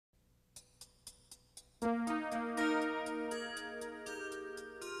In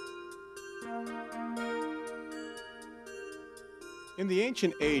the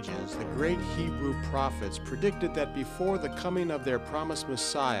ancient ages, the great Hebrew prophets predicted that before the coming of their promised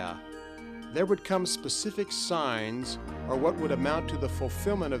Messiah, there would come specific signs, or what would amount to the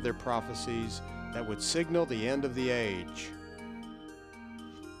fulfillment of their prophecies, that would signal the end of the age.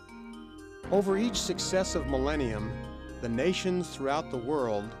 Over each successive millennium, the nations throughout the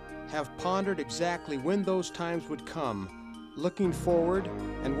world have pondered exactly when those times would come, looking forward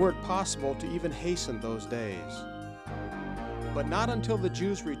and were it possible to even hasten those days. But not until the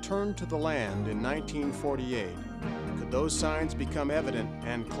Jews returned to the land in 1948 could those signs become evident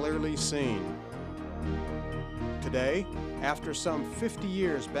and clearly seen. Today, after some 50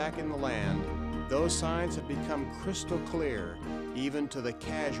 years back in the land, those signs have become crystal clear, even to the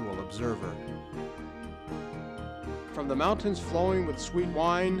casual observer. From the mountains flowing with sweet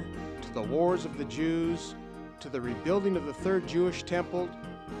wine, to the wars of the Jews, to the rebuilding of the third Jewish temple,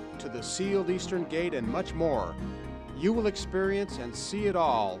 to the sealed Eastern Gate, and much more, you will experience and see it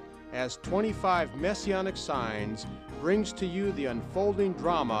all as 25 Messianic signs brings to you the unfolding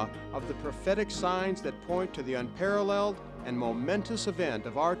drama of the prophetic signs that point to the unparalleled and momentous event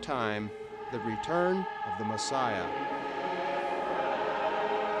of our time, the return of the Messiah.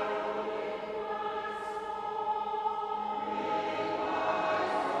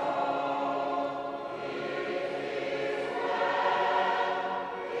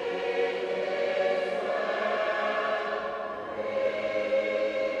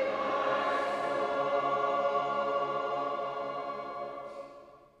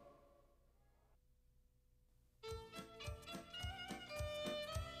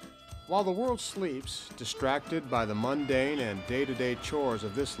 While the world sleeps, distracted by the mundane and day-to-day chores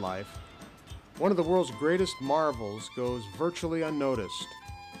of this life, one of the world's greatest marvels goes virtually unnoticed: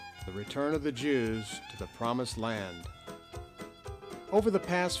 the return of the Jews to the Promised Land. Over the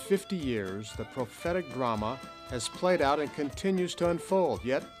past 50 years, the prophetic drama has played out and continues to unfold,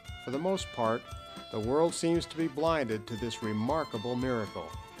 yet, for the most part, the world seems to be blinded to this remarkable miracle.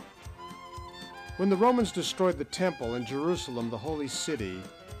 When the Romans destroyed the temple in Jerusalem, the holy city,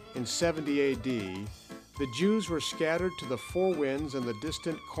 in 70 AD, the Jews were scattered to the four winds and the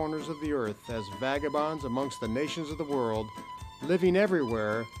distant corners of the earth as vagabonds amongst the nations of the world, living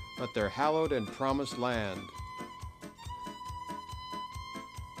everywhere but their hallowed and promised land.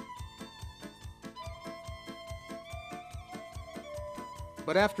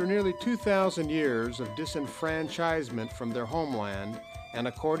 But after nearly 2,000 years of disenfranchisement from their homeland, and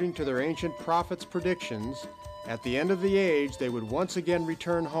according to their ancient prophets' predictions, at the end of the age, they would once again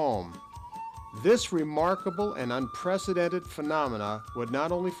return home. This remarkable and unprecedented phenomena would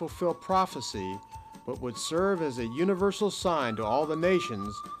not only fulfill prophecy, but would serve as a universal sign to all the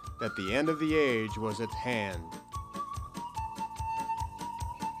nations that the end of the age was at hand.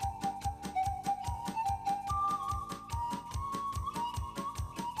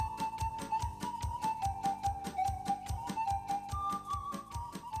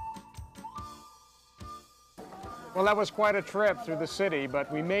 Well, that was quite a trip through the city,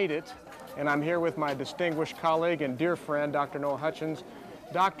 but we made it, and I'm here with my distinguished colleague and dear friend, Dr. Noah Hutchins.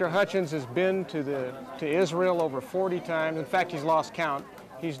 Dr. Hutchins has been to Israel over 40 times. In fact, he's lost count.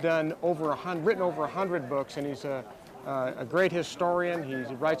 He's done written over 100 books, and he's a great historian.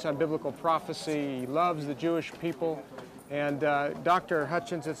 He writes on biblical prophecy. He loves the Jewish people. And Dr.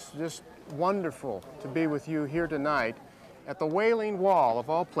 Hutchins, it's just wonderful to be with you here tonight at the Wailing Wall, of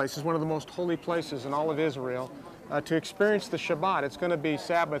all places, one of the most holy places in all of Israel, to experience the Shabbat. It's going to be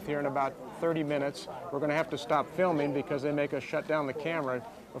Sabbath here in about 30 minutes. We're going to have to stop filming because they make us shut down the camera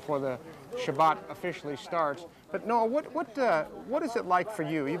before the Shabbat officially starts. But Noah, what is it like for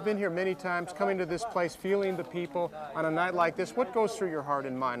you? You've been here many times, coming to this place, feeling the people on a night like this. What goes through your heart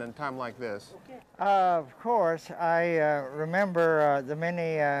and mind on a time like this? Of course, I remember the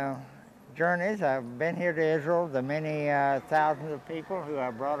many journeys. I've been here to Israel, the many thousands of people who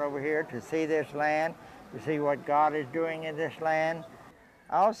I brought over here to see this land, to see what God is doing in this land.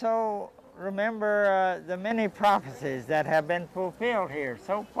 I also remember the many prophecies that have been fulfilled here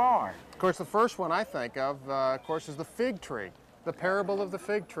so far. Of course, the first one I think of course, is the fig tree, the parable of the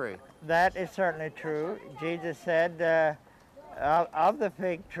fig tree. That is certainly true. Jesus said of the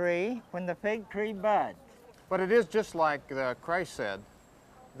fig tree, when the fig tree buds. But it is just like Christ said,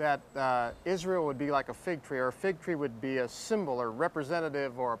 that Israel would be like a fig tree, or a fig tree would be a symbol or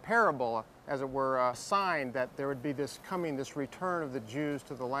representative or a parable, as it were, a sign that there would be this return of the Jews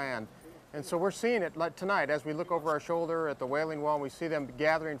to the land. And so we're seeing it like tonight as we look over our shoulder at the Wailing Wall and we see them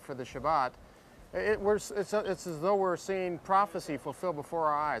gathering for the Shabbat. It's as though we're seeing prophecy fulfilled before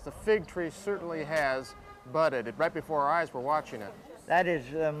our eyes. The fig tree certainly has budded. Right before our eyes, we're watching it. That is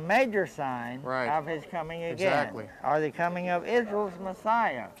the major sign Right. of his coming again. Exactly. Or the coming of Israel's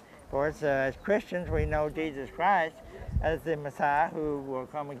Messiah. Of course, as Christians, we know Jesus Christ as the Messiah who will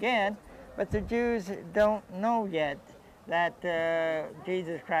come again, but the Jews don't know yet that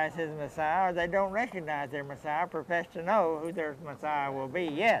Jesus Christ is Messiah, or they don't recognize their Messiah, profess to know who their Messiah will be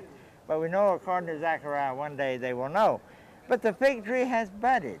yet. But we know, according to Zechariah, one day they will know. But the fig tree has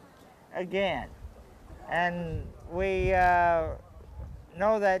budded again. And we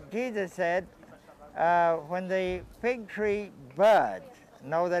know that Jesus said, when the fig tree buds,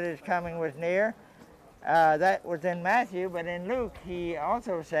 know that his coming was near. That was in Matthew, but in Luke he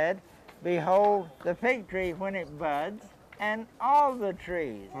also said, behold the fig tree when it buds, and all the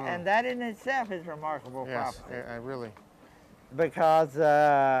trees. And that in itself is remarkable prophecy. Yes, really. Because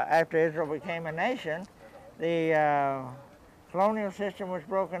after Israel became a nation, the colonial system was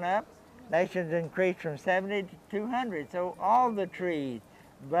broken up. Nations increased from 70 to 200, so all the trees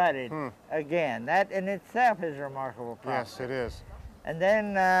budded again. That in itself is remarkable prophecy. Yes, it is. And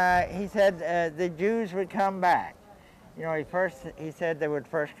then he said the Jews would come back. You know, he said they would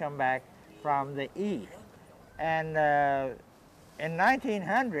first come back from the east. And in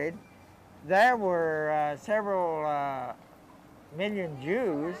 1900, there were several million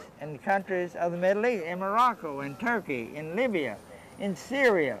Jews in countries of the Middle East, in Morocco, in Turkey, in Libya, in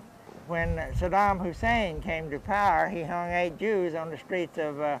Syria. When Saddam Hussein came to power, he hung 8 Jews on the streets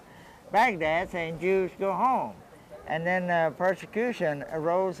of Baghdad saying, Jews, go home. And then persecution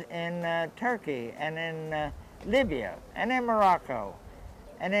arose in Turkey and in Libya and in Morocco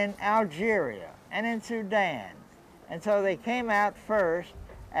and in Algeria and in Sudan. And so they came out first,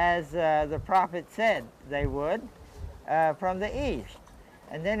 as the prophet said they would, from the east.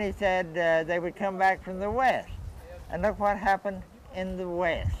 And then he said they would come back from the west. And look what happened in the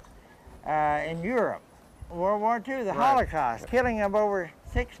west, in Europe. World War II, the Holocaust, killing of over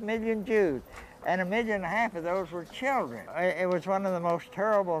 6 million Jews. And 1.5 million of those were children. It was one of the most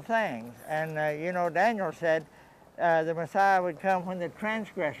terrible things. And you know, Daniel said the Messiah would come when the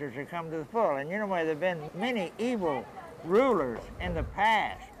transgressors would come to the full. And you know, there have been many evil rulers in the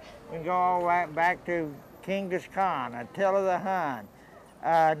past. We can go all the way back to Genghis Khan, Attila the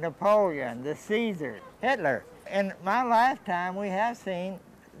Hun, Napoleon, the Caesars, Hitler. In my lifetime, we have seen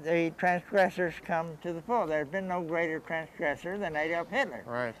the transgressors come to the full. There's been no greater transgressor than Adolf Hitler.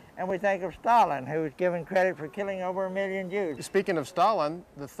 Right. And we think of Stalin, who was given credit for killing over 1 million Jews. Speaking of Stalin,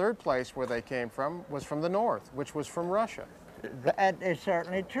 the third place where they came from was from the north, which was from Russia. That is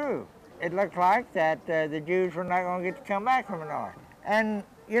certainly true. It looked like that the Jews were not going to get to come back from the north. And,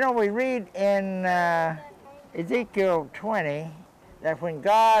 you know, we read in Ezekiel 20 that when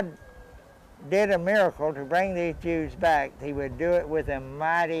God did a miracle to bring these Jews back, he would do it with a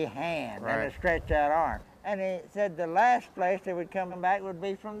mighty hand and a stretched out arm. And he said the last place they would come back would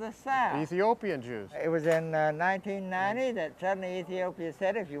be from the south. The Ethiopian Jews. It was in 1990 that suddenly Ethiopia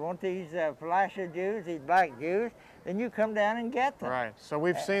said, if you want these Phalasha Jews, these black Jews, then you come down and get them. Right. So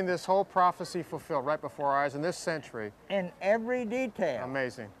we've seen this whole prophecy fulfilled right before our eyes in this century. In every detail.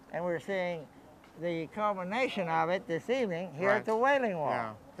 Amazing. And we're seeing the culmination of it this evening here at the Wailing Wall.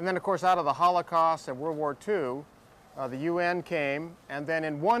 Yeah. And then, of course, out of the Holocaust and World War II, the UN came, and then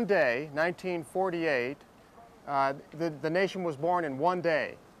in one day, 1948, the nation was born in one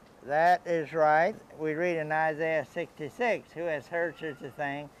day. That is right. We read in Isaiah 66, who has heard such a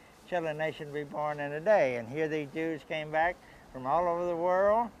thing, shall a nation be born in a day? And here these Jews came back from all over the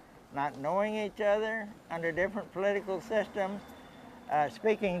world, not knowing each other, under different political systems,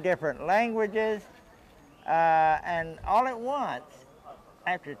 speaking different languages, and all at once,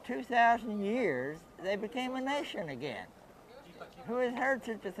 after 2,000 years, they became a nation again. Who has heard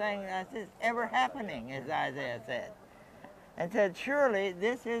such a thing as this ever happening, as Isaiah said? And said, surely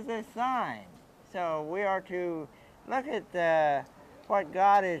this is a sign. So we are to look at what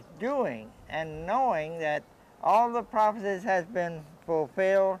God is doing and knowing that all the prophecies has been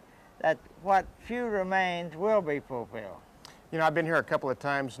fulfilled, that what few remains will be fulfilled. You know, I've been here a couple of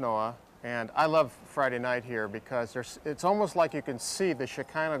times, Noah, and I love Friday night here because it's almost like you can see the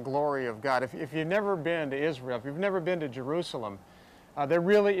Shekinah glory of God. If you've never been to Israel, if you've never been to Jerusalem, there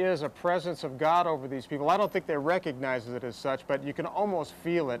really is a presence of God over these people. I don't think they recognize it as such, but you can almost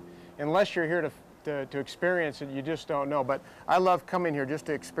feel it. Unless you're here to experience it, you just don't know. But I love coming here just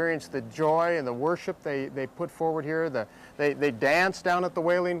to experience the joy and the worship they put forward here. They dance down at the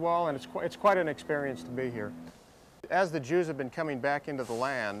Wailing Wall, and it's quite an experience to be here. As the Jews have been coming back into the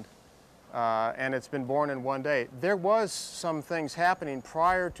land, and it's been born in one day. There was some things happening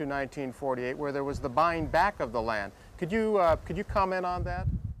prior to 1948 where there was the buying back of the land. Could you comment on that?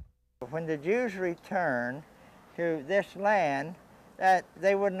 When the Jews returned to this land, that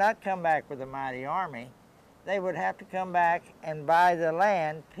they would not come back with a mighty army. They would have to come back and buy the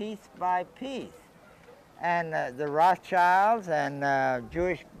land piece by piece. And the Rothschilds and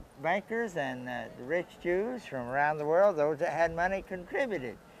Jewish bankers and the rich Jews from around the world, those that had money,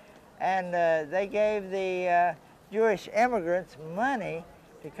 contributed. And they gave the Jewish immigrants money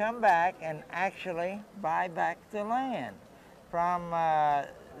to come back and actually buy back the land from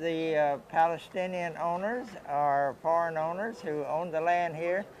the Palestinian owners or foreign owners who owned the land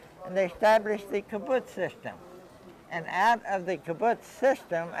here, and they established the kibbutz system. And out of the kibbutz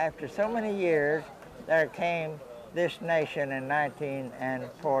system, after so many years, there came this nation in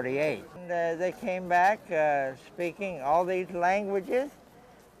 1948. And they came back speaking all these languages,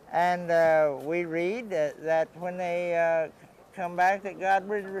 and we read that when they come back, that God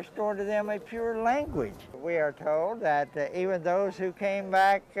would restore to them a pure language. We are told that even those who came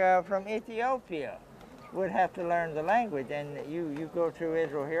back from Ethiopia would have to learn the language. And you go through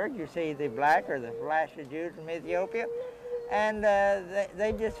Israel here, you see the black or the flashy Jews from Ethiopia, and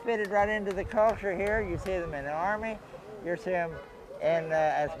they just fitted right into the culture here. You see them in the army, you see them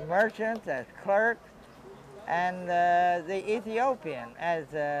as merchants, as clerks, and the Ethiopian,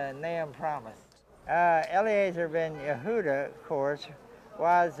 as Nahum promised. Eliezer ben Yehuda, of course,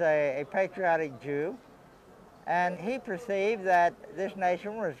 was a patriotic Jew, and he perceived that this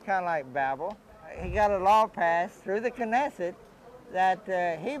nation was kind of like Babel. He got a law passed through the Knesset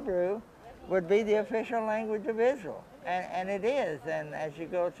that Hebrew would be the official language of Israel, and it is. And as you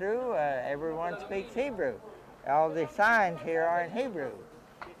go through, everyone speaks Hebrew. All the signs here are in Hebrew.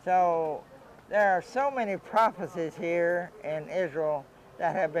 So there are so many prophecies here in Israel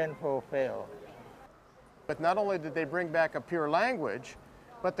that have been fulfilled. But not only did they bring back a pure language,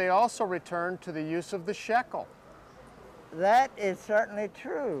 but they also returned to the use of the shekel. That is certainly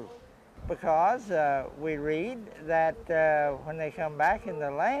true, because we read that when they come back in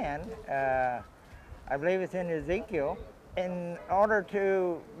the land, I believe it's in Ezekiel, in order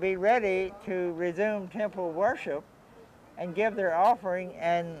to be ready to resume temple worship and give their offering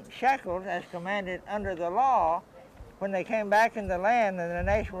and shekels as commanded under the law, when they came back in the land and the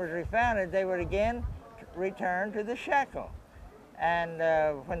nation was refounded, they would again return to the shekel. And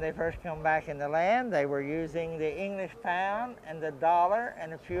when they first come back in the land, they were using the English pound and the dollar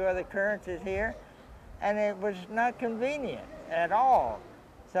and a few other currencies here, and it was not convenient at all.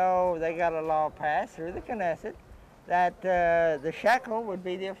 So they got a law passed through the Knesset that the shekel would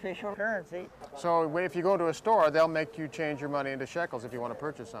be the official currency. So if you go to a store, they'll make you change your money into shekels if you want to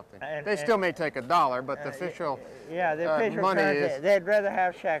purchase something. They still may take a dollar, but the official the official money currency, is... they'd rather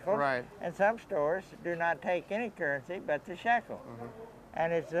have shekels. Right. And some stores do not take any currency but the shekel. Mm-hmm.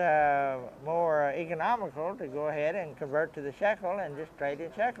 And it's more economical to go ahead and convert to the shekel and just trade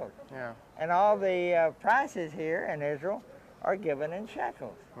in shekels. Yeah. And all the prices here in Israel are given in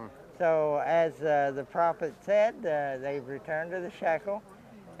shekels. So as the prophet said, they've returned to the shekel.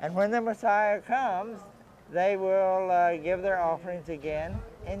 And when the Messiah comes, they will give their offerings again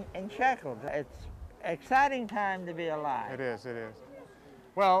in shekels. It's an exciting time to be alive. It is, it is.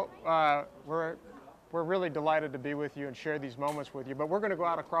 Well, we're really delighted to be with you and share these moments with you, but we're going to go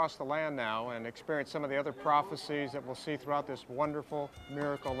out across the land now and experience some of the other prophecies that we'll see throughout this wonderful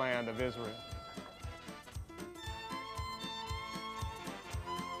miracle land of Israel.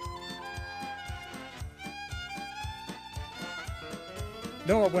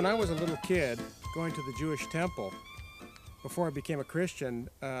 Noah, when I was a little kid going to the Jewish temple, before I became a Christian,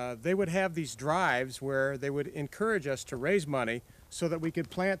 they would have these drives where they would encourage us to raise money so that we could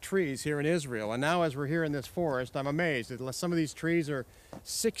plant trees here in Israel. And now as we're here in this forest, I'm amazed that some of these trees are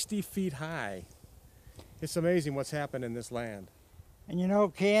 60 feet high. It's amazing what's happened in this land. And you know,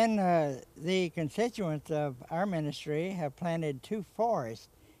 Ken, the constituents of our ministry have planted 2 forests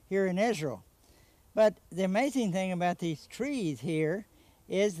here in Israel. But the amazing thing about these trees here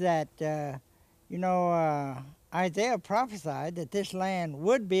is that, Isaiah prophesied that this land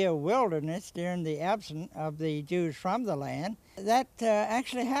would be a wilderness during the absence of the Jews from the land. That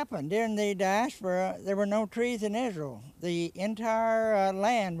actually happened. During the diaspora, there were no trees in Israel. The entire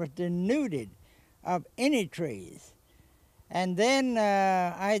land was denuded of any trees. And then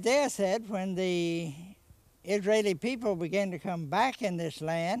Isaiah said when the Israeli people began to come back in this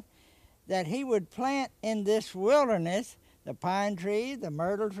land, that he would plant in this wilderness the pine tree, the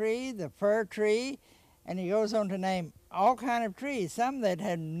myrtle tree, the fir tree, and he goes on to name all kinds of trees, some that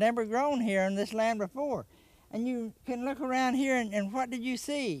had never grown here in this land before. And you can look around here, and what did you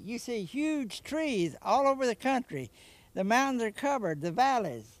see? You see huge trees all over the country. The mountains are covered, the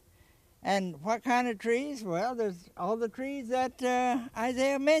valleys. And what kind of trees? Well, there's all the trees that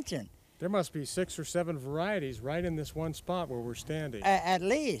Isaiah mentioned. There must be 6 or 7 varieties right in this one spot where we're standing. At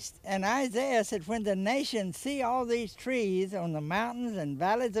least. And Isaiah said, when the nations see all these trees on the mountains and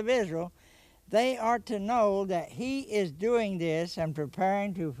valleys of Israel, they are to know that he is doing this and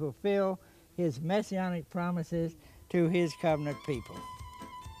preparing to fulfill his messianic promises to his covenant people.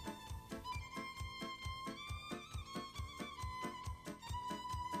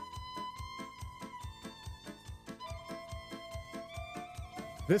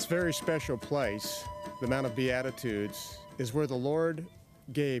 This very special place, the Mount of Beatitudes, is where the Lord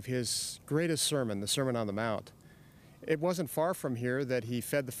gave his greatest sermon, the Sermon on the Mount. It wasn't far from here that he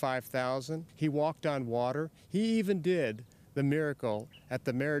fed the 5,000. He walked on water. He even did the miracle at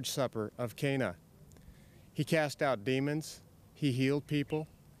the marriage supper of Cana. He cast out demons. He healed people.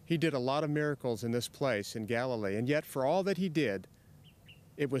 He did a lot of miracles in this place in Galilee. And yet, for all that he did,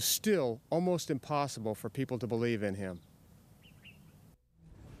 it was still almost impossible for people to believe in him.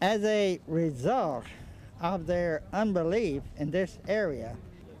 As a result of their unbelief in this area,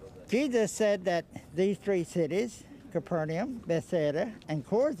 Jesus said that these 3 cities, Capernaum, Bethsaida, and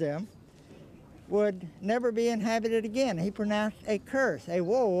Chorazin, would never be inhabited again. He pronounced a curse, a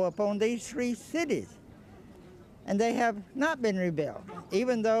woe upon these 3 cities. And they have not been rebuilt,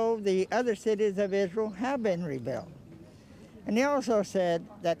 even though the other cities of Israel have been rebuilt. And he also said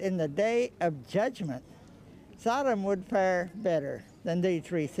that in the day of judgment, Sodom would fare better than these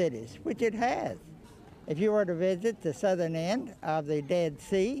 3 cities, which it has. If you were to visit the southern end of the Dead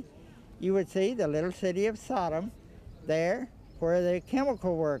Sea, you would see the little city of Sodom there where the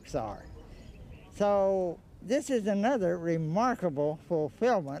chemical works are. So this is another remarkable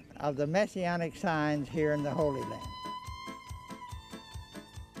fulfillment of the Messianic signs here in the Holy Land.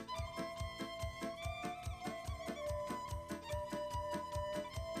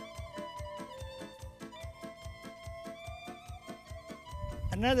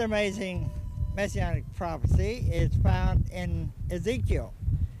 Another amazing Messianic prophecy is found in Ezekiel.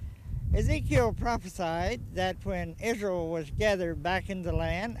 Ezekiel prophesied that when Israel was gathered back in the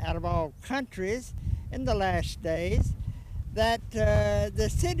land out of all countries in the last days, that the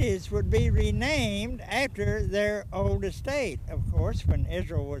cities would be renamed after their old estate. Of course, when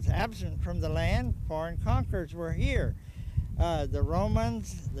Israel was absent from the land, foreign conquerors were here. The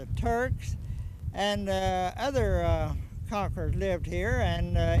Romans, the Turks, and other conquerors lived here,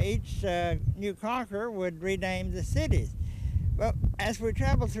 and each new conqueror would rename the cities. Well, as we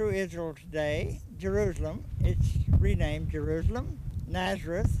travel through Israel today, Jerusalem, it's renamed Jerusalem.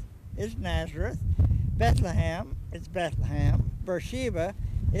 Nazareth is Nazareth. Bethlehem is Bethlehem. Beersheba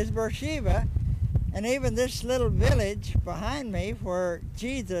is Beersheba. And even this little village behind me where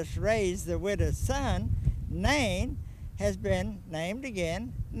Jesus raised the widow's son, Nain, has been named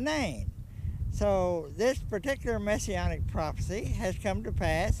again Nain. So this particular Messianic prophecy has come to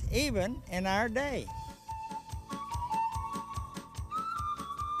pass even in our day.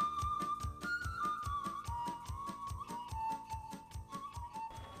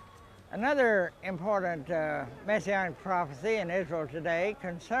 Another important Messianic prophecy in Israel today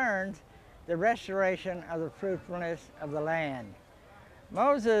concerns the restoration of the fruitfulness of the land.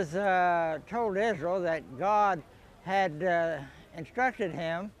 Moses told Israel that God had instructed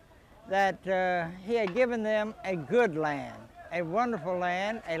him that he had given them a good land, a wonderful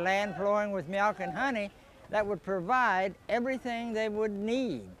land, a land flowing with milk and honey that would provide everything they would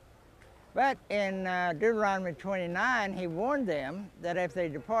need. But in Deuteronomy 29, he warned them that if they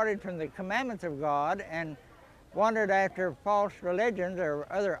departed from the commandments of God and wandered after false religions or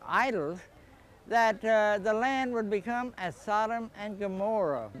other idols, that the land would become as Sodom and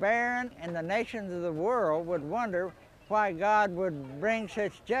Gomorrah, barren, and the nations of the world would wonder why God would bring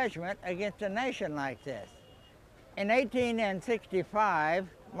such judgment against a nation like this. In 1865,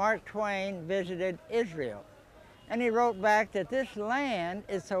 Mark Twain visited Israel, and he wrote back that this land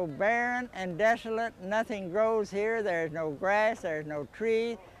is so barren and desolate, nothing grows here, there is no grass, there is no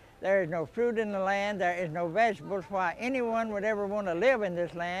trees, there is no fruit in the land, there is no vegetables. Why anyone would ever want to live in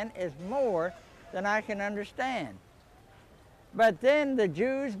this land is more than I can understand. But then the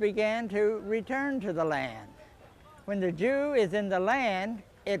Jews began to return to the land. When the Jew is in the land,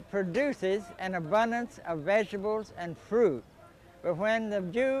 it produces an abundance of vegetables and fruit. But when the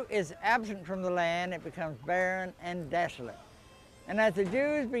Jew is absent from the land, it becomes barren and desolate. And as the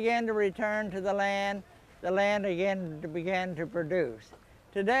Jews began to return to the land again began to produce.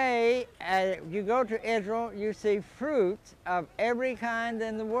 Today, as you go to Israel, you see fruits of every kind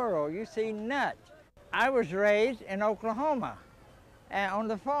in the world. You see nuts, I was raised in Oklahoma on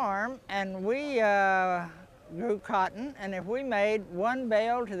the farm, and we grew cotton, and if we made 1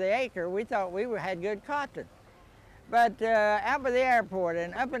 bale to the acre, we thought we had good cotton. But out by the airport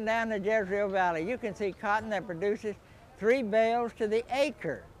and up and down the Jezreel Valley, you can see cotton that produces 3 bales to the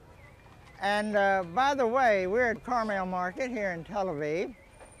acre. And by the way, we're at Carmel Market here in Tel Aviv.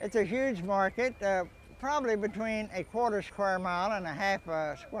 It's a huge market, probably between a 1/4 square mile and a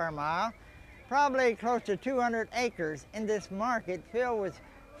 1/2 square mile, probably close to 200 acres in this market filled with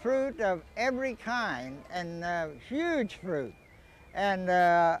fruit of every kind, and huge fruit. And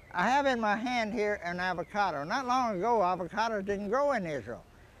I have in my hand here an avocado. Not long ago, avocados didn't grow in Israel.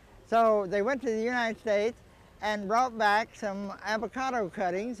 So they went to the United States and brought back some avocado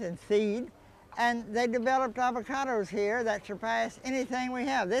cuttings and seed, and they developed avocados here that surpass anything we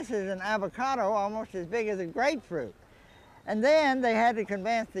have. This is an avocado almost as big as a grapefruit. And then they had to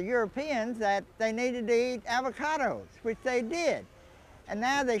convince the Europeans that they needed to eat avocados, which they did. And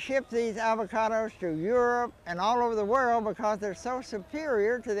now they ship these avocados to Europe and all over the world because they're so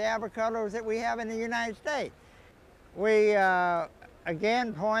superior to the avocados that we have in the United States. We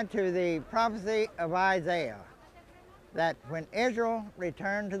again point to the prophecy of Isaiah, that when Israel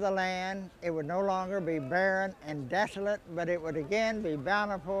returned to the land, it would no longer be barren and desolate, but it would again be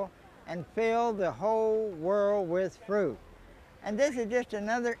bountiful and fill the whole world with fruit. And this is just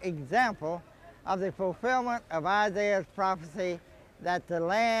another example of the fulfillment of Isaiah's prophecy that the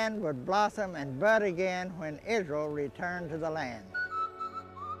land would blossom and bud again when Israel returned to the land.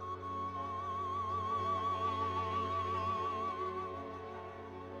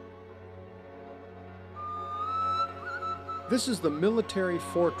 This is the military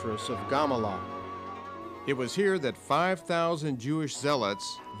fortress of Gamala. It was here that 5,000 Jewish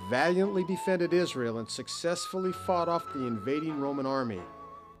zealots valiantly defended Israel and successfully fought off the invading Roman army.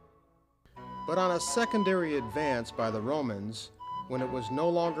 But on a secondary advance by the Romans, when it was no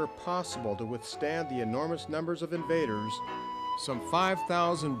longer possible to withstand the enormous numbers of invaders, some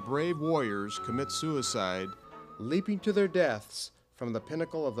 5,000 brave warriors commit suicide, leaping to their deaths from the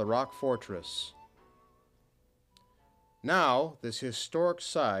pinnacle of the rock fortress. Now, this historic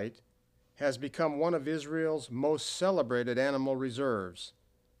site has become one of Israel's most celebrated animal reserves,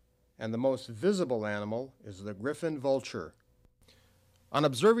 and the most visible animal is the griffon vulture. On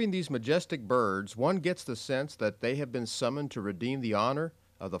observing these majestic birds, one gets the sense that they have been summoned to redeem the honor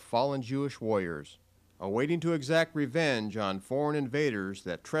of the fallen Jewish warriors, awaiting to exact revenge on foreign invaders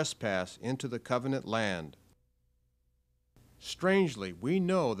that trespass into the covenant land. Strangely, we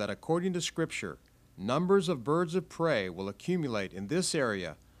know that according to Scripture, numbers of birds of prey will accumulate in this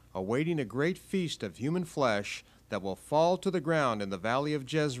area, awaiting a great feast of human flesh that will fall to the ground in the valley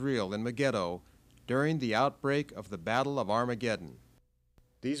of Jezreel in Megiddo during the outbreak of the Battle of Armageddon.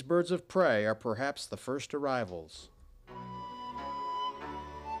 These birds of prey are perhaps the first arrivals.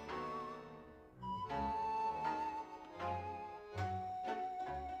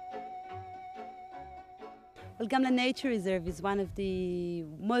 Well, Gamla Nature Reserve is one of the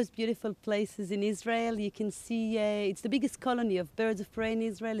most beautiful places in Israel. You can see it's the biggest colony of birds of prey in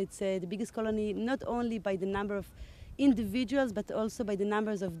Israel. It's the biggest colony not only by the number of individuals, but also by the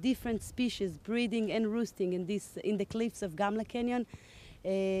numbers of different species breeding and roosting in the cliffs of Gamla Canyon.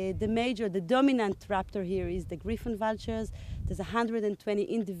 The dominant raptor here is the griffon vultures. There's 120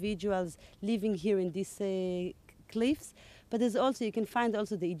 individuals living here in these cliffs. But there's also, you can find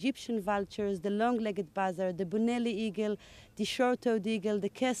also the Egyptian vultures, the long-legged buzzard, the Bonelli eagle, the short-toed eagle, the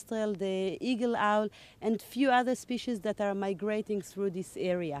kestrel, the eagle owl, and few other species that are migrating through this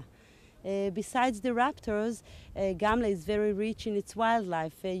area. Besides the raptors, Gamla is very rich in its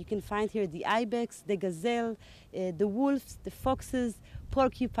wildlife. You can find here the ibex, the gazelle, the wolves, the foxes,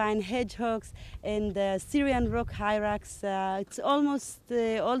 porcupine, hedgehogs, and Syrian rock hyrax. It's almost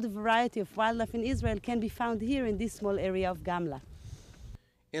all the variety of wildlife in Israel can be found here in this small area of Gamla.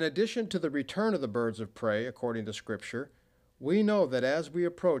 In addition to the return of the birds of prey, according to Scripture, we know that as we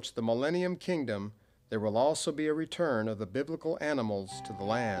approach the Millennium Kingdom, there will also be a return of the biblical animals to the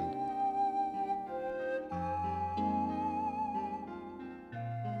land.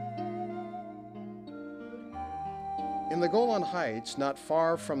 In the Golan Heights, not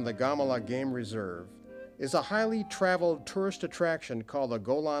far from the Gamala Game Reserve, is a highly traveled tourist attraction called the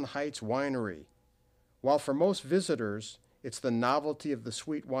Golan Heights Winery. While for most visitors, it's the novelty of the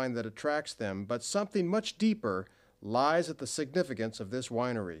sweet wine that attracts them, but something much deeper lies at the significance of this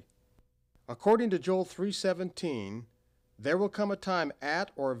winery. According to Joel 3:17, there will come a time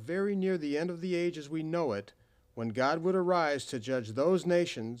at or very near the end of the age as we know it, when God would arise to judge those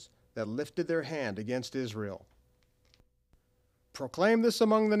nations that lifted their hand against Israel. Proclaim this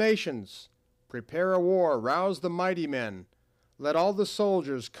among the nations. Prepare a war, rouse the mighty men. Let all the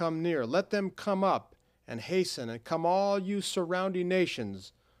soldiers come near, let them come up, and hasten, and come all you surrounding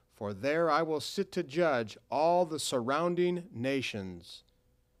nations, for there I will sit to judge all the surrounding nations.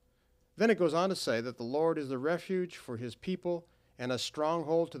 Then it goes on to say that the Lord is the refuge for his people and a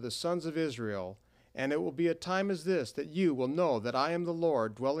stronghold to the sons of Israel, and it will be a time as this that you will know that I am the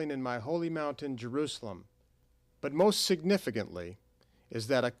Lord, dwelling in my holy mountain Jerusalem. But most significantly is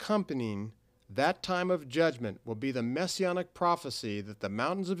that accompanying that time of judgment will be the Messianic prophecy that the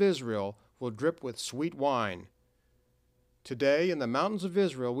mountains of Israel will drip with sweet wine. Today, in the mountains of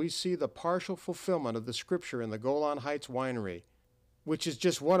Israel, we see the partial fulfillment of the scripture in the Golan Heights winery, which is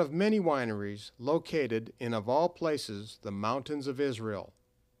just one of many wineries located in, of all places, the mountains of Israel.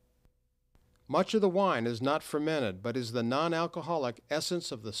 Much of the wine is not fermented, but is the non-alcoholic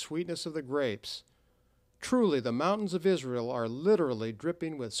essence of the sweetness of the grapes. Truly, the mountains of Israel are literally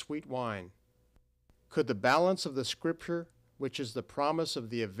dripping with sweet wine. Could the balance of the Scripture, which is the promise of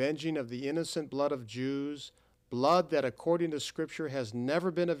the avenging of the innocent blood of Jews, blood that according to Scripture has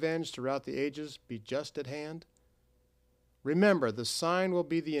never been avenged throughout the ages, be just at hand? Remember, the sign will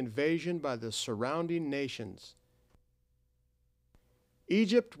be the invasion by the surrounding nations.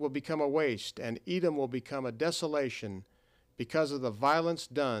 Egypt will become a waste, and Edom will become a desolation because of the violence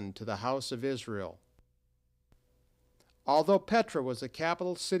done to the house of Israel. Although Petra was the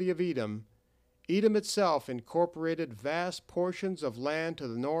capital city of Edom, Edom itself incorporated vast portions of land to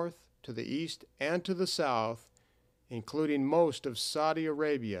the north, to the east, and to the south, including most of Saudi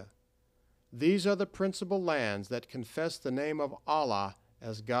Arabia. These are the principal lands that confess the name of Allah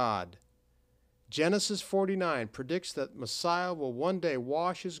as God. Genesis 49 predicts that Messiah will one day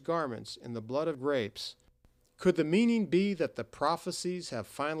wash his garments in the blood of grapes. Could the meaning be that the prophecies have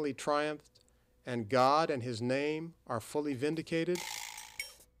finally triumphed, and God and his name are fully vindicated?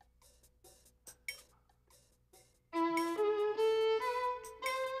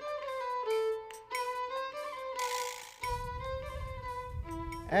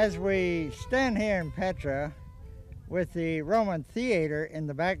 As we stand here in Petra with the Roman theater in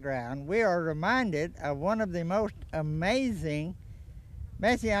the background, we are reminded of one of the most amazing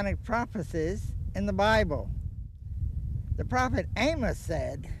Messianic prophecies in the Bible. The prophet Amos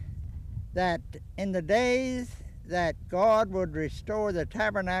said that in the days that God would restore the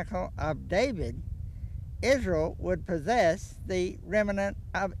tabernacle of David, Israel would possess the remnant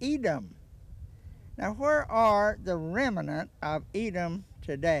of Edom. Now, where are the remnant of Edom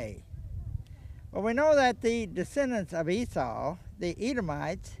today? Well, we know that the descendants of Esau, the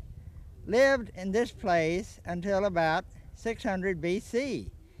Edomites, lived in this place until about 600 BC.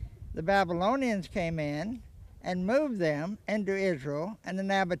 The Babylonians came in and moved them into Israel, and the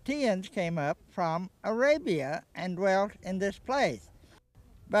Nabateans came up from Arabia and dwelt in this place.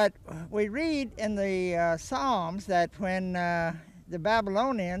 But we read in the Psalms that when the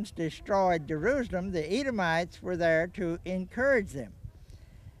Babylonians destroyed Jerusalem, the Edomites were there to encourage them.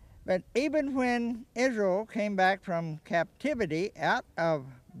 But even when Israel came back from captivity out of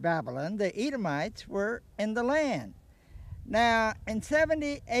Babylon, the Edomites were in the land. Now, in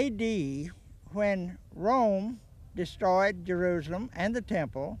 70 AD, when Rome destroyed Jerusalem and the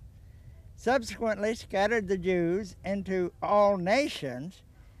temple, subsequently scattered the Jews into all nations,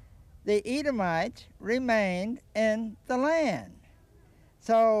 the Edomites remained in the land.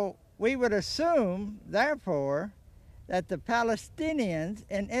 So we would assume, therefore, that the Palestinians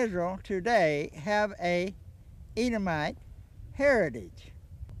in Israel today have a Edomite heritage.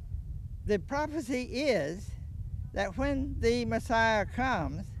 The prophecy is that when the Messiah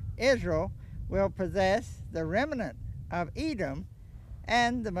comes, Israel will possess the remnant of Edom,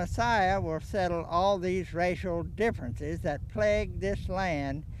 and the Messiah will settle all these racial differences that plague this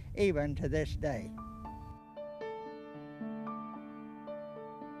land even to this day.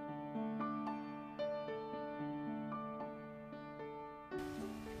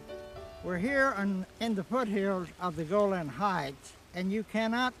 We're here in the foothills of the Golan Heights, and you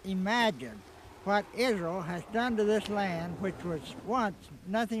cannot imagine what Israel has done to this land, which was once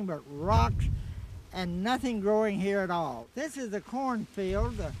nothing but rocks and nothing growing here at all. This is the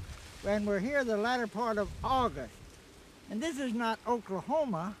cornfield, and we're here the latter part of August. And this is not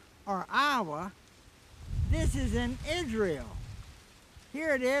Oklahoma or Iowa, this is in Israel.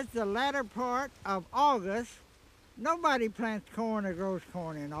 Here it is, the latter part of August. Nobody plants corn or grows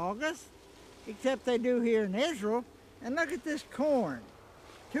corn in August, except they do here in Israel. And look at this corn,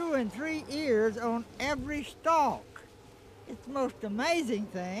 2 and 3 ears on every stalk. It's the most amazing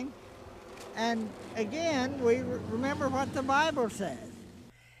thing. And again, we remember what the Bible says.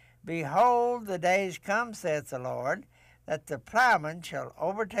 Behold, the days come, saith the Lord, that the plowman shall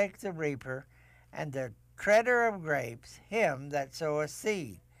overtake the reaper, and the treader of grapes him that soweth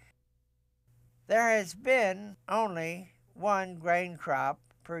seed. There has been only one grain crop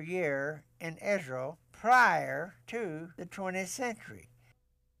per year in Israel prior to the 20th century.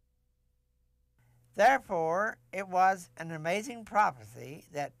 Therefore, it was an amazing prophecy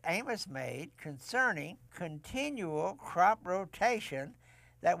that Amos made concerning continual crop rotation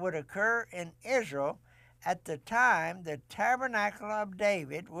that would occur in Israel at the time the tabernacle of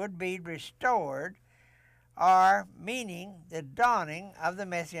David would be restored, or meaning the dawning of the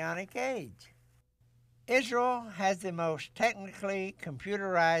Messianic age. Israel has the most technically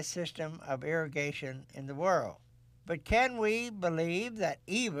computerized system of irrigation in the world. But can we believe that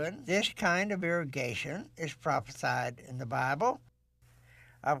even this kind of irrigation is prophesied in the Bible?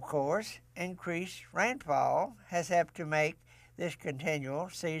 Of course, increased rainfall has helped to make this continual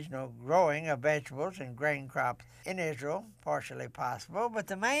seasonal growing of vegetables and grain crops in Israel partially possible, but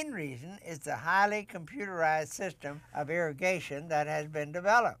the main reason is the highly computerized system of irrigation that has been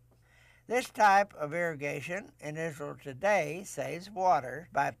developed. This type of irrigation in Israel today saves water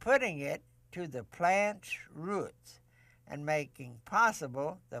by putting it to the plant's roots and making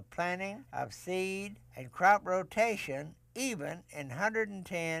possible the planting of seed and crop rotation even in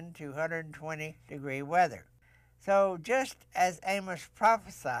 110 to 120 degree weather. So just as Amos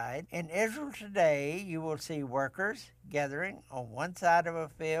prophesied, in Israel today you will see workers gathering on one side of a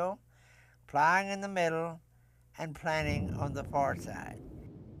field, plowing in the middle, and planting on the far side.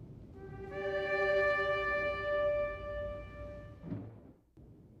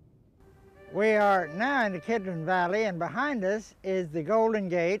 We are now in the Kidron Valley, and behind us is the Golden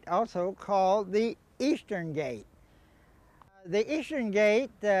Gate, also called the Eastern Gate. The Eastern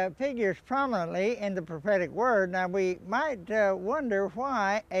Gate figures prominently in the prophetic word. Now we might wonder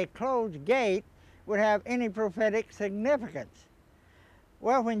why a closed gate would have any prophetic significance.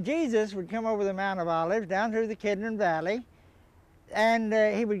 Well, when Jesus would come over the Mount of Olives down through the Kidron Valley, and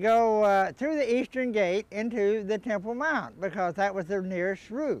he would go through the Eastern Gate into the Temple Mount, because that was the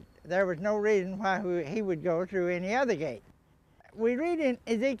nearest route. There was no reason why he would go through any other gate. We read in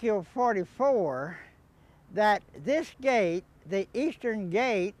Ezekiel 44 that this gate, the Eastern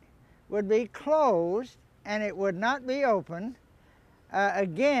Gate, would be closed and it would not be opened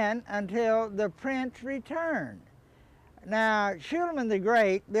again until the Prince returned. Now, Suleiman the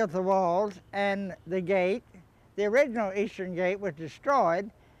Great built the walls and the gate. The original Eastern Gate was destroyed,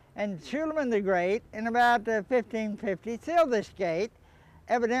 and Suleiman the Great, in about 1550, sealed this gate,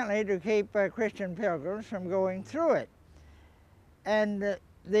 evidently to keep Christian pilgrims from going through it. And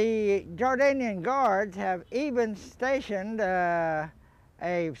the Jordanian guards have even stationed a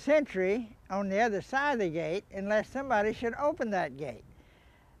sentry on the other side of the gate unless somebody should open that gate.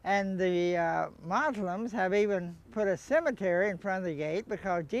 And the Muslims have even put a cemetery in front of the gate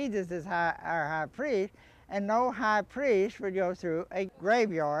because Jesus is our high priest, and no high priest would go through a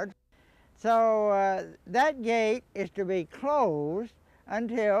graveyard. So that gate is to be closed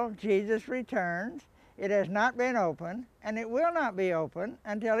until Jesus returns. It has not been opened, and it will not be opened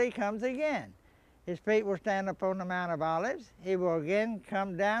until he comes again. His feet will stand upon the Mount of Olives. He will again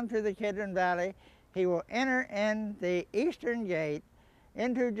come down through the Kidron Valley. He will enter in the Eastern Gate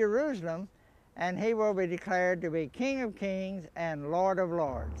into Jerusalem, and he will be declared to be King of Kings and Lord of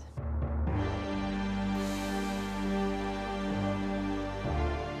Lords.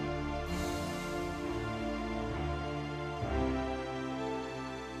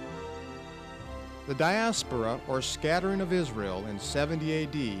 The diaspora, or scattering of Israel in 70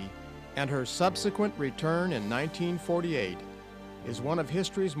 AD, and her subsequent return in 1948, is one of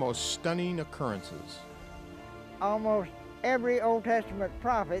history's most stunning occurrences. Almost every Old Testament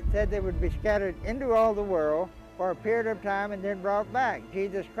prophet said they would be scattered into all the world for a period of time and then brought back.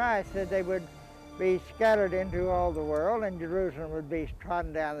 Jesus Christ said they would be scattered into all the world, and Jerusalem would be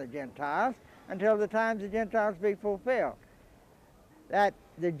trodden down the Gentiles until the times of the Gentiles be fulfilled. That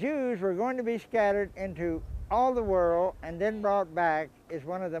the Jews were going to be scattered into all the world and then brought back is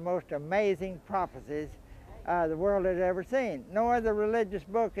one of the most amazing prophecies the world has ever seen. No other religious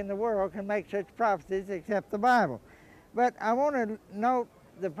book in the world can make such prophecies except the Bible. But I want to note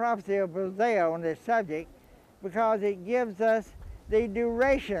the prophecy of Hosea on this subject because it gives us the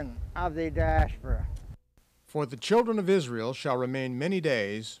duration of the diaspora. For the children of Israel shall remain many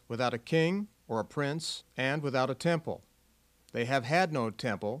days without a king or a prince, and without a temple. They have had no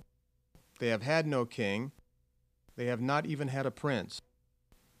temple, they have had no king, they have not even had a prince.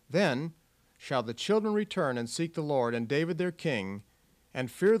 Then shall the children return and seek the Lord and David their king, and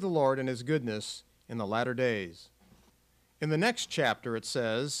fear the Lord and his goodness in the latter days. In the next chapter it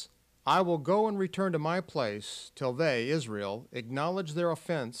says, I will go and return to my place till they, Israel, acknowledge their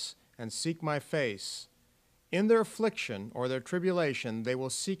offense and seek my face. In their affliction or their tribulation, they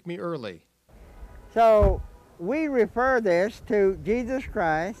will seek me early. So we refer this to Jesus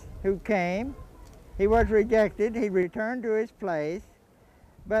Christ, who came. He was rejected. He returned to his place.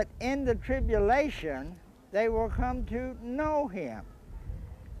 But in the tribulation, they will come to know him.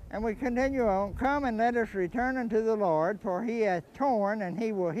 And we continue on, come and let us return unto the Lord, for he hath torn and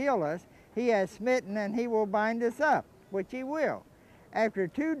he will heal us. He hath smitten and he will bind us up, which he will. After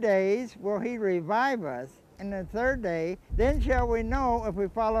 2 days will he revive us, and the third day, then shall we know if we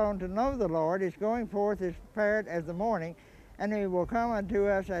follow on to know the Lord. His going forth is prepared as the morning, and he will come unto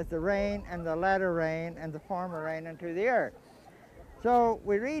us as the rain, and the latter rain, and the former rain unto the earth. So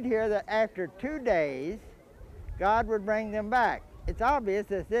we read here that after 2 days, God would bring them back. It's obvious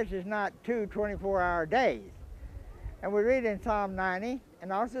that this is not 2 24-hour days. And we read in Psalm 90,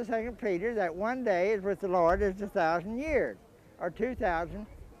 and also 2 Peter, that 1 day is with the Lord as 1,000 years, or 2,000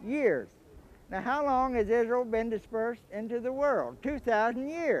 years. Now, how long has Israel been dispersed into the world? 2,000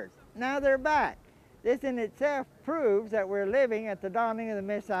 years. Now they're back. This in itself proves that we're living at the dawning of the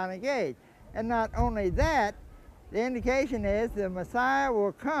Messianic age. And not only that, the indication is the Messiah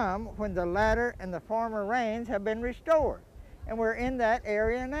will come when the latter and the former rains have been restored. And we're in that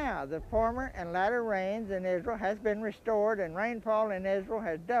area now. The former and latter rains in Israel has been restored, and rainfall in Israel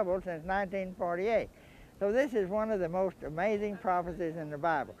has doubled since 1948. So this is one of the most amazing prophecies in the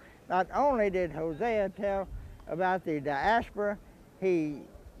Bible. Not only did Hosea tell about the diaspora, he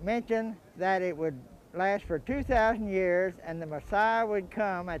mentioned that it would last for 2,000 years, and the Messiah would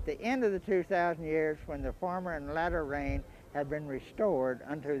come at the end of the 2,000 years when the former and latter rain had been restored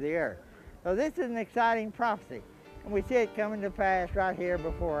unto the earth. So this is an exciting prophecy, and we see it coming to pass right here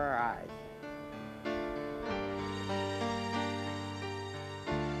before our eyes.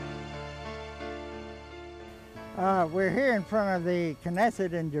 We're here in front of the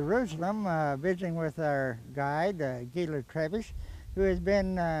Knesset in Jerusalem, visiting with our guide, Gila Trevish, who has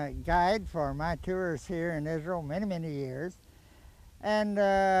been guide for my tours here in Israel many, many years. And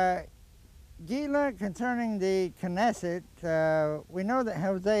Gila, concerning the Knesset, we know that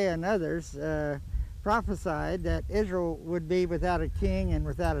Hosea and others prophesied that Israel would be without a king and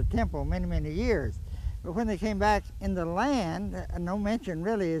without a temple many, many years. But when they came back in the land, no mention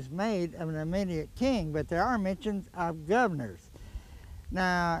really is made of an immediate king, but there are mentions of governors.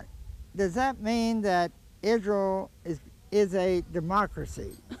 Now, does that mean that Israel is a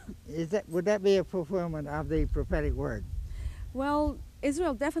democracy? Would that be a fulfillment of the prophetic word? Well,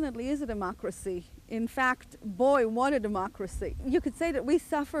 Israel definitely is a democracy. In fact, boy, what a democracy. You could say that we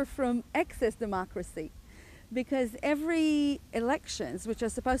suffer from excess democracy, because every elections, which are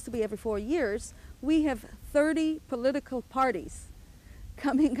supposed to be every 4 years, we have 30 political parties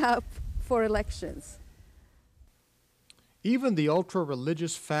coming up for elections. Even the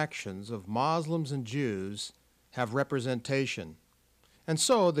ultra-religious factions of Muslims and Jews have representation. And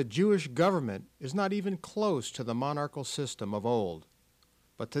so the Jewish government is not even close to the monarchical system of old.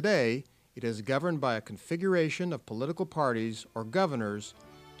 But today, it is governed by a configuration of political parties or governors,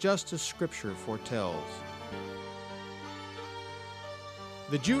 just as Scripture foretells.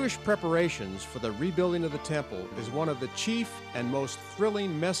 The Jewish preparations for the rebuilding of the temple is one of the chief and most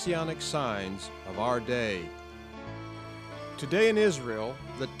thrilling messianic signs of our day. Today in Israel,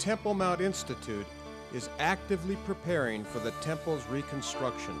 the Temple Mount Institute is actively preparing for the temple's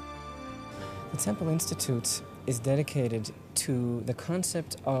reconstruction. The Temple Institute is dedicated to the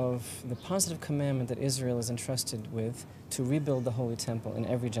concept of the positive commandment that Israel is entrusted with to rebuild the Holy Temple in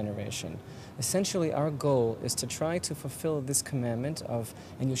every generation. Essentially, our goal is to try to fulfill this commandment of,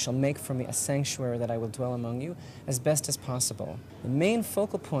 and you shall make for me a sanctuary that I will dwell among you, as best as possible. The main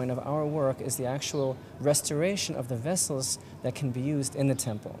focal point of our work is the actual restoration of the vessels that can be used in the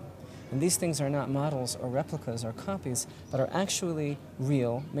temple. And these things are not models or replicas or copies, but are actually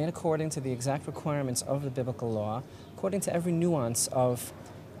real, made according to the exact requirements of the biblical law, according to every nuance of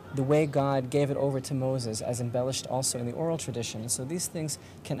the way God gave it over to Moses, as embellished also in the oral tradition. So these things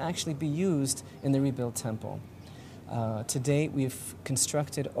can actually be used in the rebuilt temple. To date, we've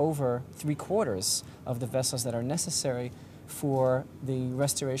constructed over 3/4 of the vessels that are necessary for the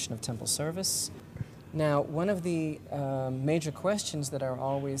restoration of temple service. Now, one of the major questions that are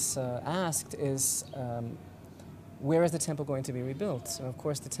always asked is, where is the temple going to be rebuilt? So, of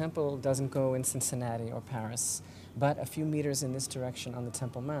course, the temple doesn't go in Cincinnati or Paris, but a few meters in this direction on the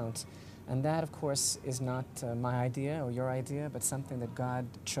Temple Mount. And that, of course, is not my idea or your idea, but something that God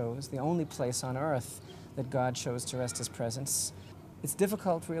chose, the only place on earth that God chose to rest His presence. It's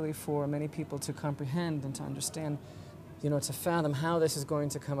difficult, really, for many people to comprehend and to understand to fathom how this is going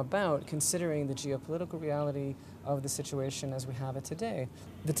to come about, considering the geopolitical reality of the situation as we have it today.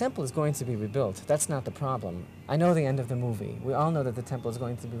 The temple is going to be rebuilt. That's not the problem. I know the end of the movie. We all know that the temple is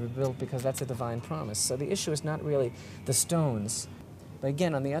going to be rebuilt because that's a divine promise. So the issue is not really the stones. But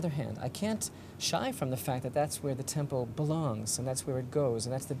again, on the other hand, I can't shy from the fact that that's where the temple belongs, and that's where it goes,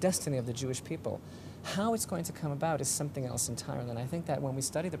 and that's the destiny of the Jewish people. How it's going to come about is something else entirely. And I think that when we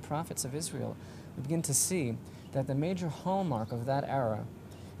study the prophets of Israel, we begin to see that the major hallmark of that era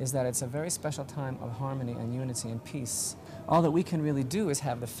is that it's a very special time of harmony and unity and peace. All that we can really do is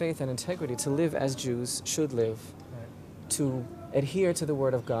have the faith and integrity to live as Jews should live, to adhere to the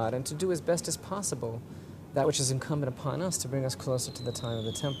Word of God, and to do as best as possible that which is incumbent upon us to bring us closer to the time of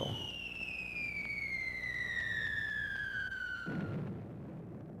the temple.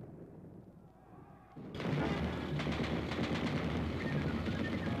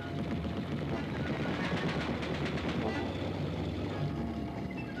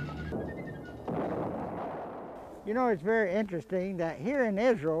 You know, it's very interesting that here in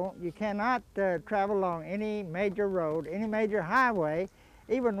Israel, you cannot travel along any major road, any major highway,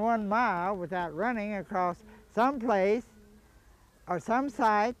 even 1 mile without running across some place or some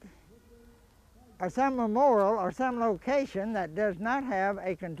site or some memorial or some location that does not have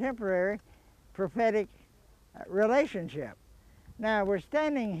a contemporary prophetic relationship. Now, we're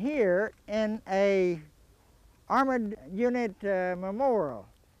standing here in a armored unit memorial.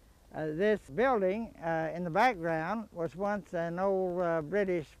 This building in the background was once an old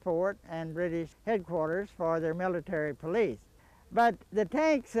British fort and British headquarters for their military police. But the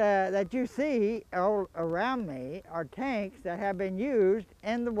tanks that you see all around me are tanks that have been used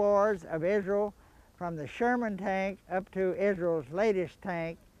in the wars of Israel, from the Sherman tank up to Israel's latest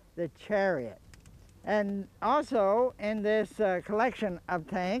tank, the Chariot. And also in this collection of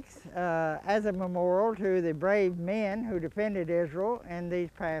tanks, as a memorial to the brave men who defended Israel in these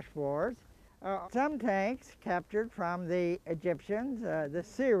past wars, some tanks captured from the Egyptians, the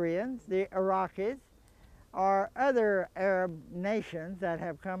Syrians, the Iraqis, or other Arab nations that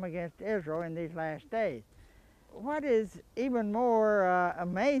have come against Israel in these last days. What is even more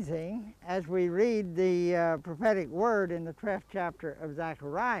amazing as we read the prophetic word in the 12th chapter of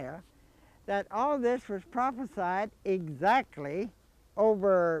Zechariah, that all this was prophesied exactly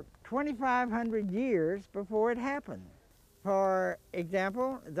over 2,500 years before it happened. For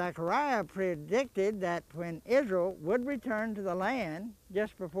example, Zechariah predicted that when Israel would return to the land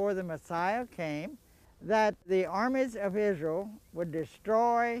just before the Messiah came, that the armies of Israel would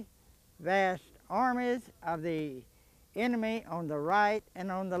destroy vast armies of the enemy on the right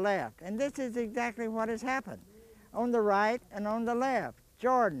and on the left. And this is exactly what has happened. On the right and on the left,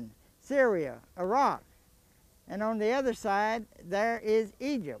 Jordan, Syria, Iraq, and on the other side there is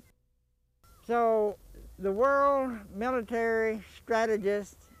Egypt. So the world military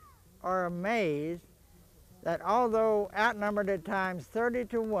strategists are amazed that although outnumbered at times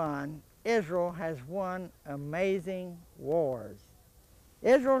 30-1, Israel has won amazing wars.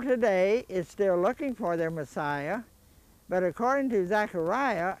 Israel today is still looking for their Messiah, but according to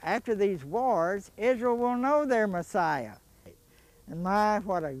Zechariah, after these wars, Israel will know their Messiah. And my,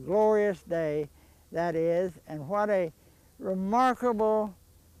 what a glorious day that is, and what a remarkable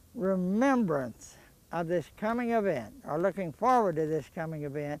remembrance of this coming event, or looking forward to this coming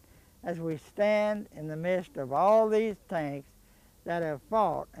event, as we stand in the midst of all these tanks that have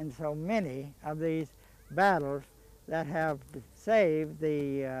fought in so many of these battles that have saved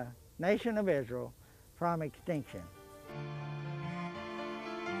the nation of Israel from extinction.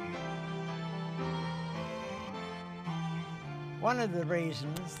 One of the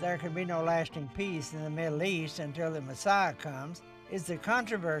reasons there can be no lasting peace in the Middle East until the Messiah comes is the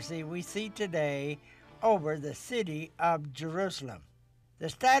controversy we see today over the city of Jerusalem. The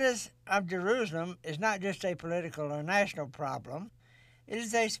status of Jerusalem is not just a political or national problem, it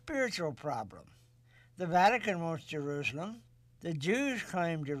is a spiritual problem. The Vatican wants Jerusalem. The Jews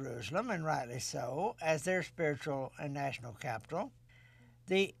claim Jerusalem, and rightly so, as their spiritual and national capital.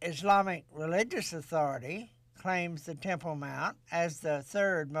 The Islamic Religious Authority claims the Temple Mount as the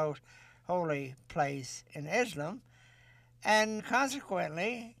third most holy place in Islam, and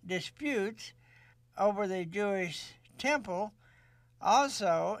consequently disputes over the Jewish temple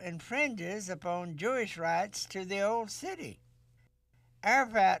also infringes upon Jewish rights to the Old City.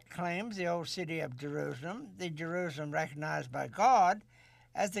 Arafat claims the Old City of Jerusalem, the Jerusalem recognized by God,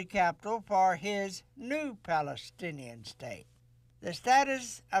 as the capital for his new Palestinian state. The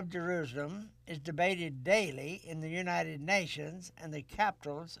status of Jerusalem is debated daily in the United Nations and the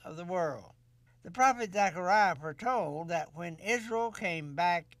capitals of the world. The prophet Zechariah foretold that when Israel came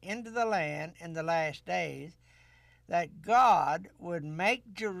back into the land in the last days, that God would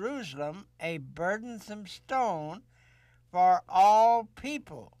make Jerusalem a burdensome stone for all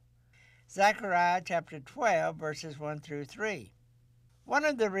people. Zechariah chapter 12, verses 1 through 3. One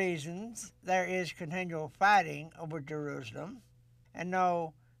of the reasons there is continual fighting over Jerusalem and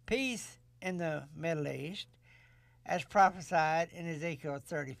no peace in the Middle East, as prophesied in Ezekiel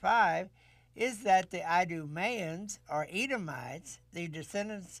 35, is that the Idumeans or Edomites, the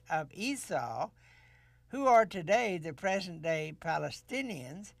descendants of Esau, who are today the present-day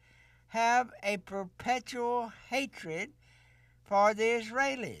Palestinians, have a perpetual hatred for the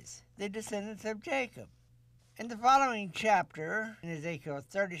Israelis, the descendants of Jacob. In the following chapter, in Ezekiel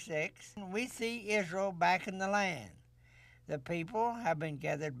 36, we see Israel back in the land. The people have been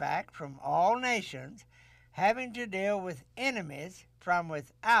gathered back from all nations, having to deal with enemies from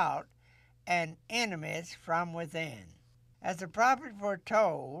without and enemies from within. As the prophet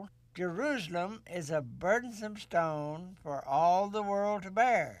foretold, Jerusalem is a burdensome stone for all the world to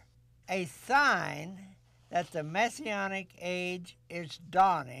bear, a sign that the Messianic age is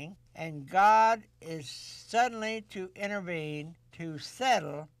dawning and God is suddenly to intervene to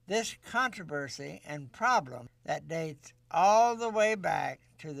settle this controversy and problem that dates all the way back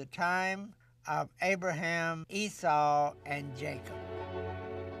to the time of Abraham, Esau, and Jacob.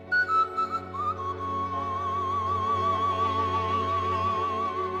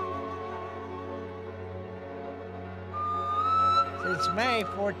 Since May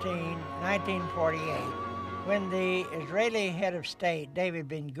 14, 1948, when the Israeli head of state, David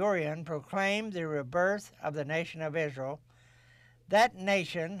Ben-Gurion, proclaimed the rebirth of the nation of Israel, that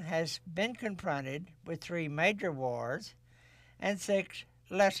nation has been confronted with 3 major wars and 6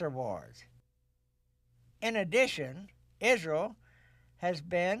 lesser wars. In addition, Israel has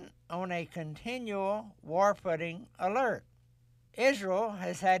been on a continual war-footing alert. Israel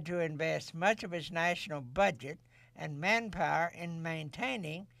has had to invest much of its national budget and manpower in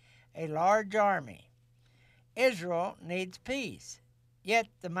maintaining a large army. Israel needs peace, yet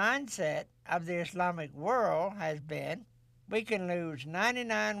the mindset of the Islamic world has been, we can lose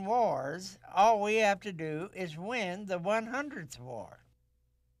 99 wars, all we have to do is win the 100th war.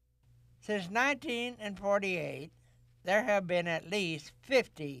 Since 1948, there have been at least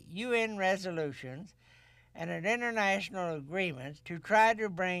 50 UN resolutions and international agreements to try to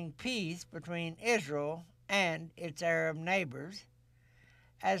bring peace between Israel and its Arab neighbors,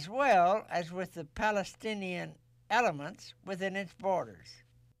 as well as with the Palestinian elements within its borders.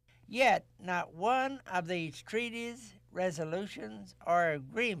 Yet not one of these treaties, resolutions, or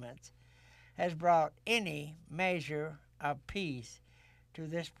agreements has brought any measure of peace to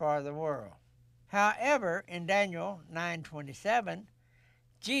this part of the world. However, in Daniel 9:27,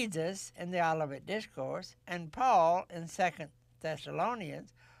 Jesus in the Olivet Discourse, and Paul in 2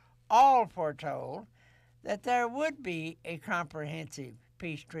 Thessalonians all foretold that there would be a comprehensive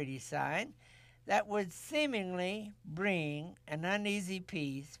peace treaty signed that would seemingly bring an uneasy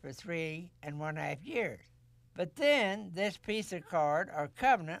peace for 3.5 years. But then this peace accord or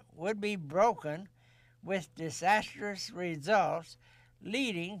covenant would be broken with disastrous results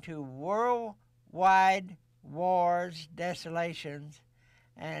leading to worldwide wars, desolations,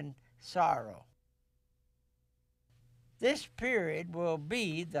 and sorrow. This period will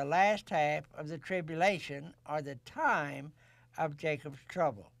be the last half of the tribulation or the time of Jacob's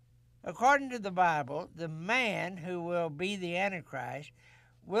trouble. According to the Bible, the man who will be the Antichrist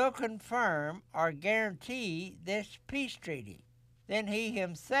will confirm or guarantee this peace treaty. Then he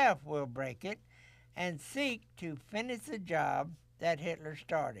himself will break it and seek to finish the job that Hitler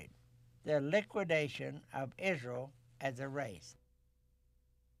started, the liquidation of Israel as a race.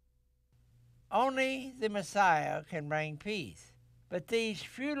 Only the Messiah can bring peace, but these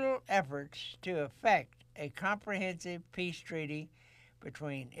futile efforts to effect a comprehensive peace treaty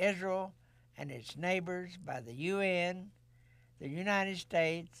between Israel and its neighbors by the UN, the United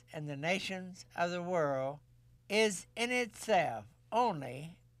States, and the nations of the world is in itself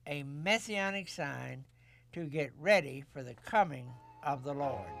only a messianic sign to get ready for the coming of the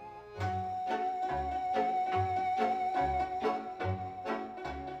Lord.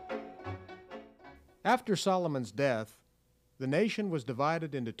 After Solomon's death, the nation was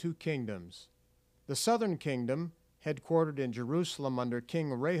divided into 2 kingdoms. The southern kingdom, headquartered in Jerusalem under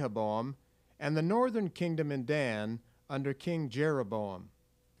King Rehoboam, and the northern kingdom in Dan under King Jeroboam.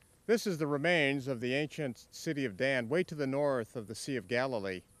 This is the remains of the ancient city of Dan, way to the north of the Sea of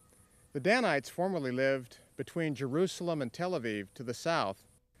Galilee. The Danites formerly lived between Jerusalem and Tel Aviv to the south,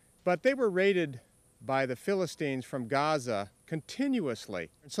 but they were raided by the Philistines from Gaza continuously,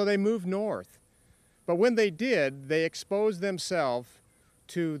 so they moved north. But when they did, they exposed themselves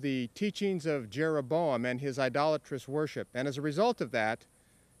to the teachings of Jeroboam and his idolatrous worship. And as a result of that,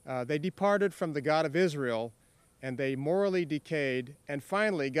 they departed from the God of Israel, and they morally decayed. And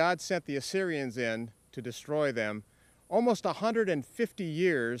finally, God sent the Assyrians in to destroy them almost 150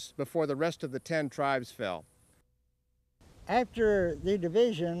 years before the rest of the 10 tribes fell. After the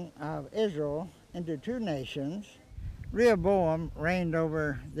division of Israel into two nations, Rehoboam reigned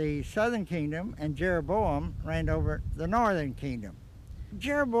over the southern kingdom and Jeroboam reigned over the northern kingdom.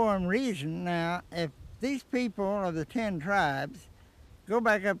 Jeroboam reasoned, now, if these people of the 10 tribes go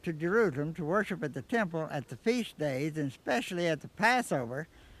back up to Jerusalem to worship at the temple at the feast days, and especially at the Passover,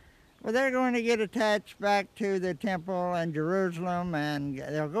 well, they're going to get attached back to the temple and Jerusalem, and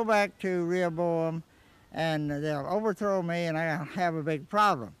they'll go back to Rehoboam, and they'll overthrow me, and I'll have a big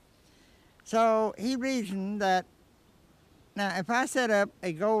problem. So he reasoned that, now, if I set up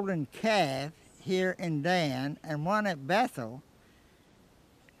a golden calf here in Dan and one at Bethel,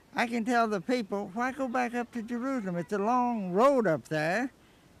 I can tell the people, why go back up to Jerusalem? It's a long road up there,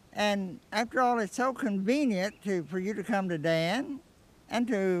 and after all, it's so convenient for you to come to Dan and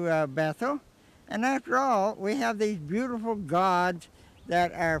to Bethel, and after all, we have these beautiful gods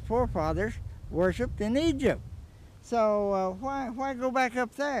that our forefathers worshipped in Egypt. So why go back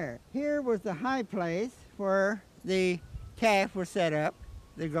up there? Here was the high place where the calf was set up,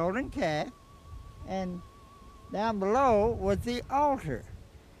 the golden calf, and down below was the altar.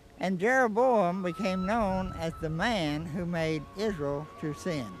 And Jeroboam became known as the man who made Israel to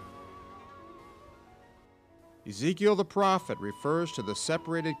sin. Ezekiel the prophet refers to the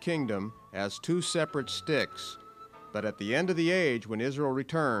separated kingdom as two separate sticks. But at the end of the age, when Israel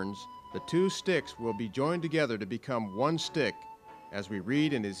returns, the two sticks will be joined together to become one stick, as we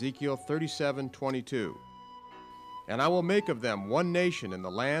read in Ezekiel 37:22. And I will make of them one nation in the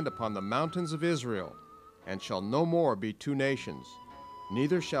land upon the mountains of Israel, and shall no more be two nations,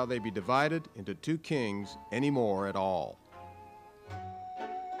 neither shall they be divided into two kings any more at all.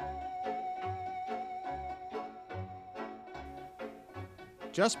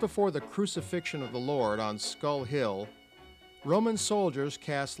 Just before the crucifixion of the Lord on Skull Hill, Roman soldiers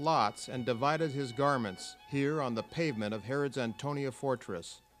cast lots and divided his garments here on the pavement of Herod's Antonia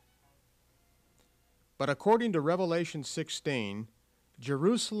fortress. But according to Revelation 16,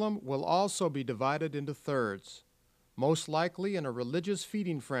 Jerusalem will also be divided into thirds, most likely in a religious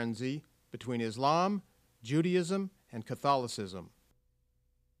feeding frenzy between Islam, Judaism, and Catholicism.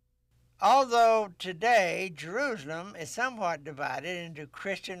 Although today Jerusalem is somewhat divided into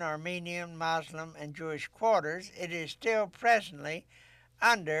Christian, Armenian, Muslim, and Jewish quarters, it is still presently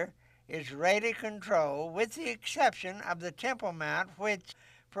under Israeli control, with the exception of the Temple Mount, which,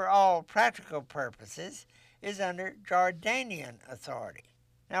 for all practical purposes, is under Jordanian authority.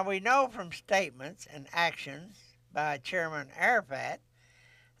 Now, we know from statements and actions by Chairman Arafat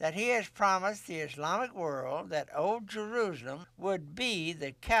that he has promised the Islamic world that Old Jerusalem would be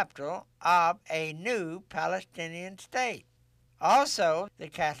the capital of a new Palestinian state. Also, the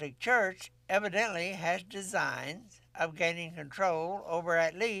Catholic Church evidently has designs of gaining control over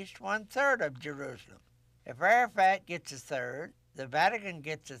at least one-third of Jerusalem. If Arafat gets a third, the Vatican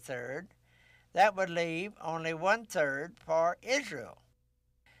gets a third, that would leave only one-third for Israel.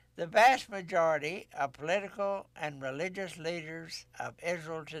 The vast majority of political and religious leaders of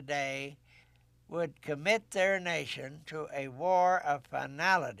Israel today would commit their nation to a war of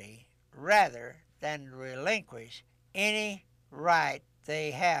finality rather than relinquish any right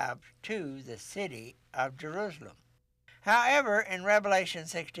they have to the city of Jerusalem. However, in Revelation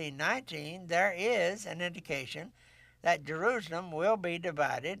 16:19, there is an indication that Jerusalem will be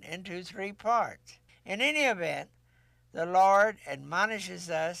divided into three parts. In any event, the Lord admonishes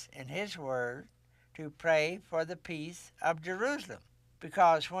us in His Word to pray for the peace of Jerusalem,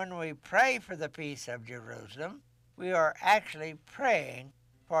 because when we pray for the peace of Jerusalem, we are actually praying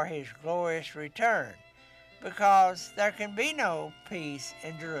for His glorious return, because there can be no peace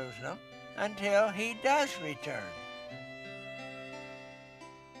in Jerusalem until He does return.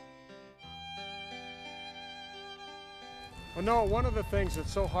 Well, Noah, one of the things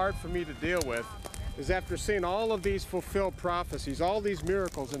that's so hard for me to deal with is after seeing all of these fulfilled prophecies, all these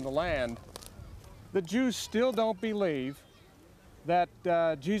miracles in the land, the Jews still don't believe that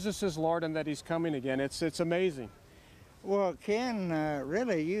Jesus is Lord and that He's coming again. It's amazing. Well, Ken,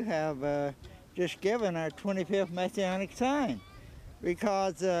 really, you have just given our 25th Messianic sign,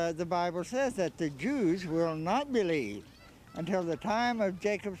 because the Bible says that the Jews will not believe until the time of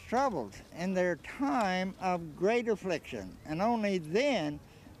Jacob's troubles, in their time of great affliction, and only then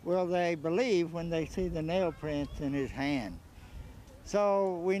will they believe when they see the nail prints in His hand.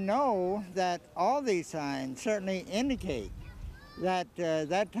 So we know that all these signs certainly indicate that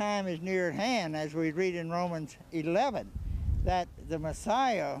that time is near at hand, as we read in Romans 11, that the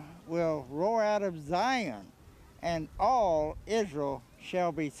Messiah will roar out of Zion, and all Israel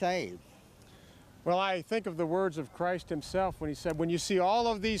shall be saved. Well, I think of the words of Christ himself when he said, when you see all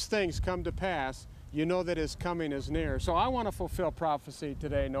of these things come to pass, you know that his coming is near. So I want to fulfill prophecy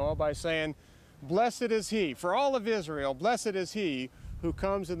today, Noah, by saying, blessed is he, for all of Israel, blessed is he who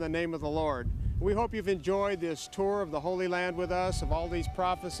comes in the name of the Lord. We hope you've enjoyed this tour of the Holy Land with us, of all these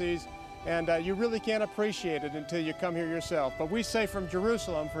prophecies, and you really can't appreciate it until you come here yourself. But we say from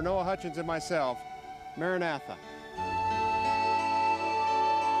Jerusalem, for Noah Hutchins and myself, Maranatha.